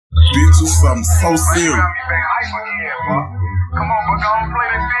bitch, or something so serious.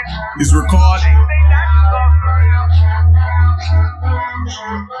 It's recorded.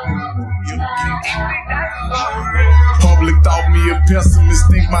 Public thought me a pessimist,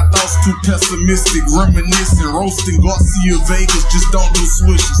 think my thoughts too pessimistic. Reminiscing, roasting Garcia Vegas, just don't do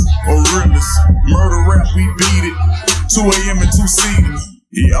swishes or realists. Murder rap, we beat it. 2 a.m. and 2 seaters.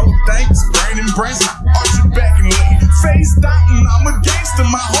 Yellow thanks, brain and brains, arch your back and lay face down. I'm a gangster,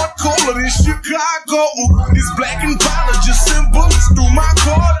 my heart colder than Chicago. This black and powder just send bullets through my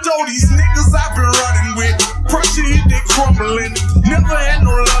car door. These niggas I've been running with, pressure hit, they crumbling. Never had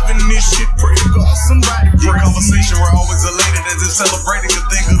no love in this shit. Pray to God somebody pray. Conversation, we're always elated as if celebrating a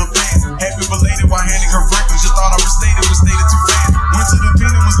thing of the past. Happy belated while handing her breakfast, just thought I was stated too fast. Went to the pen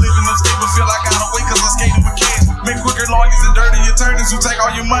and was living upstate, but feel like I got away cause I skated with cash. Make quicker lawyers and dirty attorneys who take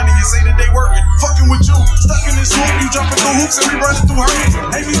all your money and say that they working. Fucking with you, stuck in this hoop, you jumping through hoops and we running through hurdles.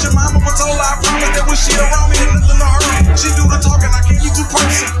 Hey, meet your mama, but told her I promise that when she around me, ain't nothing to hurt. She do the talking, I can't be too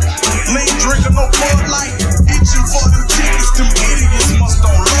personal. Lean drinking, no Bud Light. Itching for them tickets, them idiots must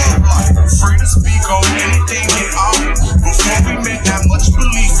don't love life. Free to speak on anything at all. Before we met, not much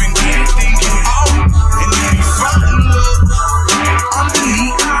belief in anything at all. And then we found love under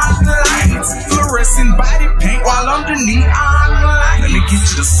neon lights, fluorescent body paint while under neon lights. Let me get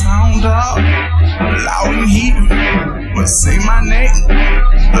you the sound up, loud and heaving. But say my name,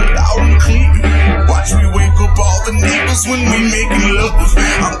 loud and clear. Watch me wake up all the neighbors when we making love.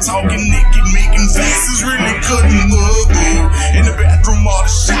 I'm talking naked, making faces, really cutting up. In the bathroom or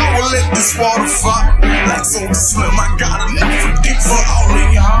the shower, let this water fall. Like Soda Slim, I got enough for dick for all of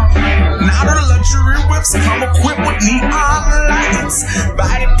y'all. Now the luxury whips come equipped with neon lights.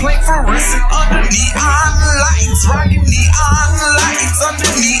 Body plate fluorescent under neon lights. Rocking neon lights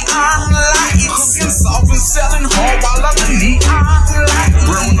under neon lights. Cooking soft and selling hard while under neon lights.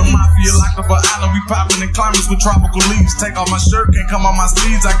 We're on the mafia locked up an island. We popping in climates with tropical leaves. Take off my shirt, can't come on my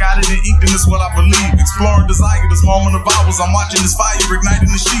sleeves. I got it in ink and it's what I believe. Exploring desire, this moment of hours. I'm watching this fire igniting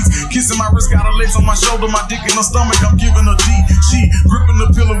the sheets. Kissing my wrist, got her legs on my shoulder, my dick in her stomach. I'm giving her deep. She gripping the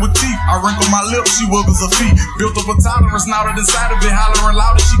pillow with teeth. I wrinkle my lips, she wiggles her feet. Built up a tolerance, now that inside of it, hollering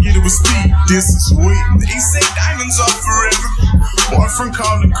louder, she get it with speed. This is sweet. They say diamonds are forever. Boyfriend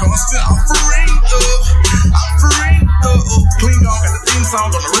calling constant. I'm free up. I'm free up. Clean on, got the theme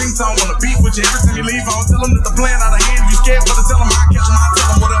song on the ringtone. Wanna beat with you every time you leave home. Tell them that the plan out of hand. You scared, but I tell them I catch them. I tell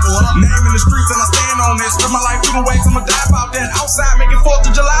them whatever. Name in the streets and I stand on this. Spend my life through the waves, I'ma die about that. Outside making 4th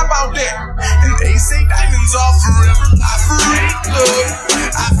of July about that. And they say diamonds are forever. I free up.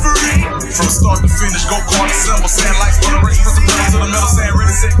 I free. From start to finish, go kart assemble. Sand lights for the race. Press the pedal to the metal. Sand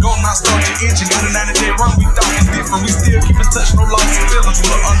ready, set, go. Now start your engine. Got a 90-day run. We thought it's different. We still keep in touch. No loss of feelings.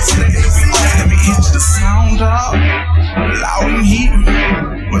 We'll understand that we all. Let me hit you the sound up, loud and heaving.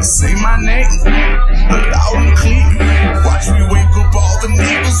 But say my name, loud and clear. Watch me wake up all the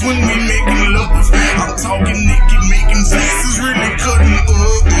neighbors when we making love. I'm talking naked, making faces, really cutting up.